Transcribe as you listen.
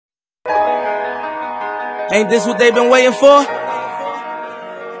Ain't this what they've been waiting for?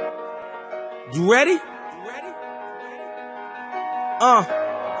 You ready?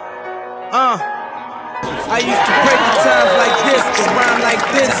 I used to break the times like this, to rhyme like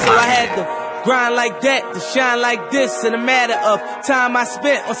this, so I had to grind like that, to shine like this. In a matter of time I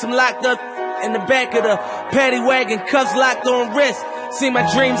spent on some locked up in the back of the paddy wagon, cuffs locked on wrist. See my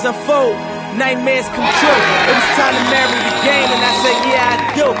dreams unfold, nightmares come true. It was time to marry the game, and I said, yeah, I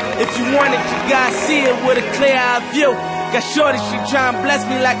do. If you want it, you gotta see it with a clear eye view. Got shorty, she try and bless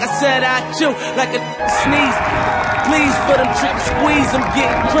me like I said I chew, like a sneeze. Please for them trick squeeze, I'm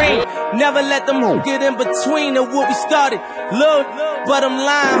getting cream. Never let them get in between of what we started. Look, but I'm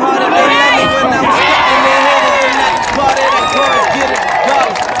lying harder. They let me when I was stuck in their head and not party. I go and get it,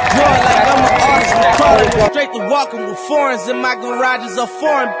 dollars. Draw like I'm an artist, I'm calling. Straight to walking with foreigns in my garages are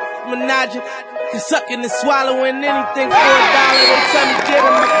foreign. Menage, sucking and swallowing anything for $1. They tell me get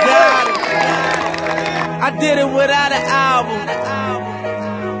him, I got it. I did it without an album.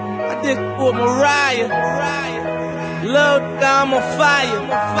 I did it with Mariah. Lil' I'm on fire.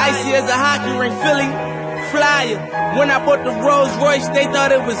 Icy as a hockey ring, Philly flyer. When I bought the Rolls Royce, they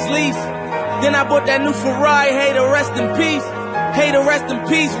thought it was lease. Then I bought that new Ferrari, hey to rest in peace. Hey to rest in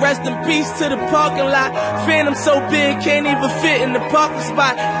peace to the parking lot. Phantom so big, can't even fit in the parking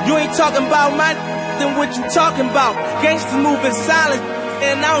spot. You ain't talking about my then what you talking about? Gangsters moving silent,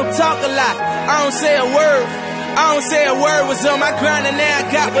 and I don't talk a lot. I don't say a word. I don't say a word. Was on my grind and now I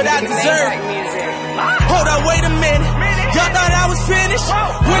got what I deserve. Hold up, wait a minute. Y'all thought I was finished?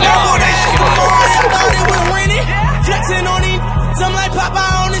 When I bought that shit tomorrow, y'all thought it was rented. Flexing on these, I'm like Papa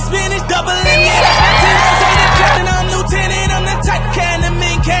on the spinach. Doubling it, I'm I'm lieutenant. I'm the type of can that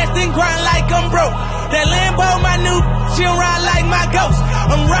mean cast and grind like I'm broke. That Lambo, my new, she'll ride like my ghost.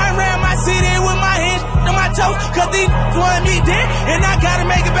 I'm riding around my city with my hands on my toes. Cause these want me dead, and I gotta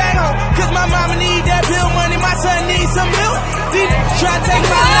make it back home. Cause my mama need that bill money, my son needs some milk. These try to take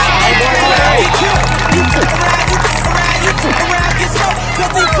my life, I get killed. You fuck around, get smoked.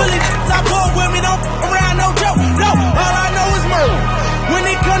 Cause these fully I bought with me, don't around, no joke. No, all I know is murder. When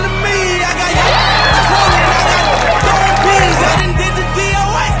they come to me, I got throwing bees. I done did the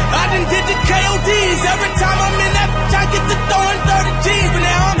DOA, I done did the KODs. Every time I'm in that bitch, I get to throwing 30 G's. But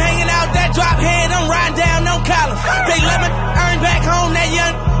now I'm hanging out that drop head, I'm riding down no collar. They let me earn back home, that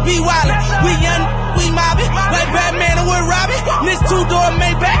young be wildin'. We young, we mobbin', like Batman and with Robin. This two-door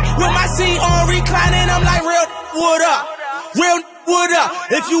Maybach with my seat on reclining. I'm like, real wood up, real wood up.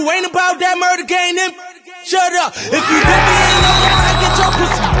 If you ain't about that murder game, then shut up. If you did me in no gas, I get your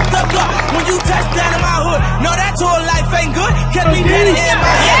pussy stuck up. When you touch down in my hood, no, that tour life ain't good. Kept me daddy in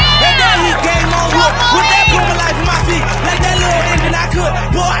my head, and that heat game on wood. With that Puma life in my feet, like that little engine I could.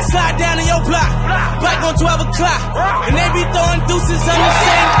 Boy, I slide down in your block, back on 12 o'clock. And they be throwing deuces on the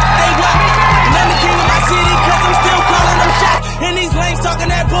same, they walk. And I'm the king of my city, cause I'm still calling them shots. And these lanes talking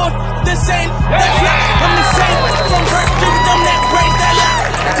that bull, the same, that's right. I'm the same, from birth to them that break that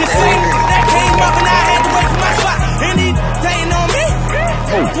lie. The same that came up and I had to wait for my spot. And he waiting on me,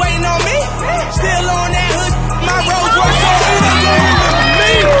 waiting on me. Still on that hood, my Rolls Royce on you. They gon' remember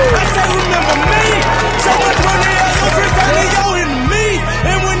me, I say remember me. So much money on your friends, turn to your enemies.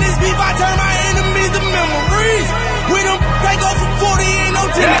 And when this beef, I turn my enemies to memories. We don't take off for 40, ain't no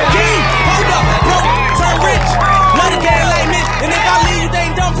to the key. Hold up, bro, turn rich. Love the game like me, and if I leave you, they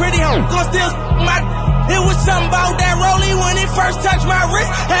ain't done pretty home. Gon' still my. It was something about that rollie when he first touched my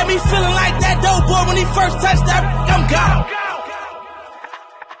wrist. Had me feeling like that dope boy when he first touched that. I'm gone.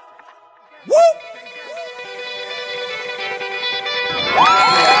 Woo!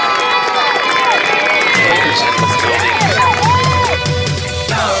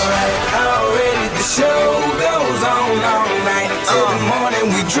 Alright, already the show goes on all night. Till the morning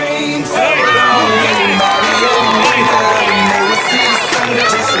we dream.